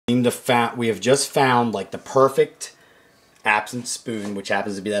we have just found like the perfect absinthe spoon, which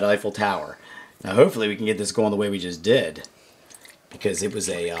happens to be that Eiffel Tower. Now, hopefully, we can get this going the way we just did, because it was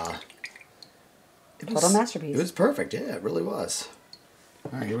a total masterpiece. It was perfect. Yeah, it really was.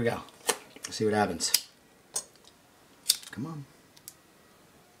 All right, here we go. Let's see what happens. Come on.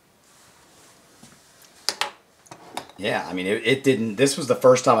 Yeah, I mean, it didn't. This was the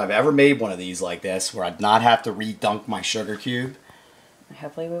first time I've ever made one of these like this, where I'd not have to re-dunk my sugar cube.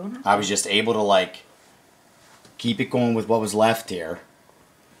 Hopefully, we won't have to. I was just able to like keep it going with what was left here.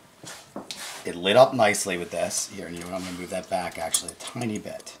 It lit up nicely with this. Here, you know what? I'm going to move that back actually a tiny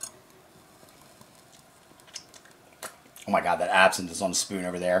bit. Oh my God, that absinthe is on the spoon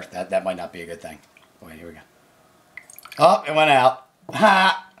over there. That might not be a good thing. Oh, wait, here we go. Oh, it went out.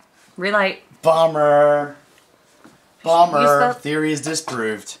 Ha! Relight. Bummer. Bummer. The... Theory is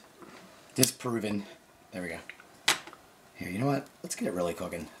disproved. Disproven. There we go. Here, you know what? Let's get it really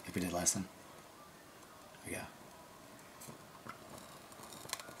cooking like we did last time. There we go.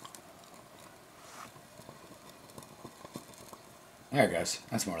 There it goes.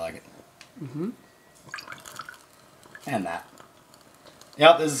 That's more like it. Mm-hmm. And that.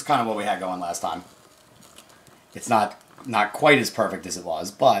 Yep, this is kind of what we had going last time. It's not quite as perfect as it was,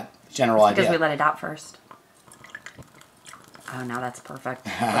 but general idea. Because we let it out first. Oh, now that's perfect.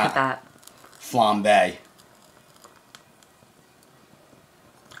 Look at that. Flambé.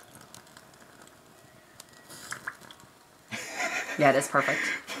 Yeah, it is perfect.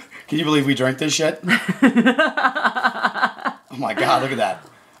 Can you believe we drank this shit? Oh my God, look at that.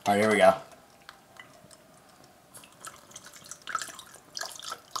 All right, here we go.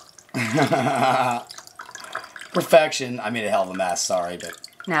 Perfection. I made a hell of a mess, sorry, but...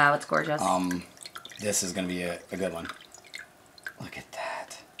 No, it's gorgeous. This is going to be a good one. Look at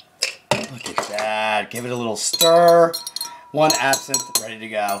that. Look at that. Give it a little stir. One absinthe, ready to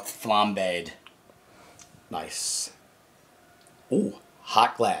go. Flambéed. Nice. Ooh,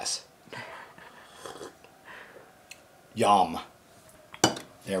 hot glass. Yum.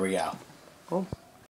 There we go. Cool.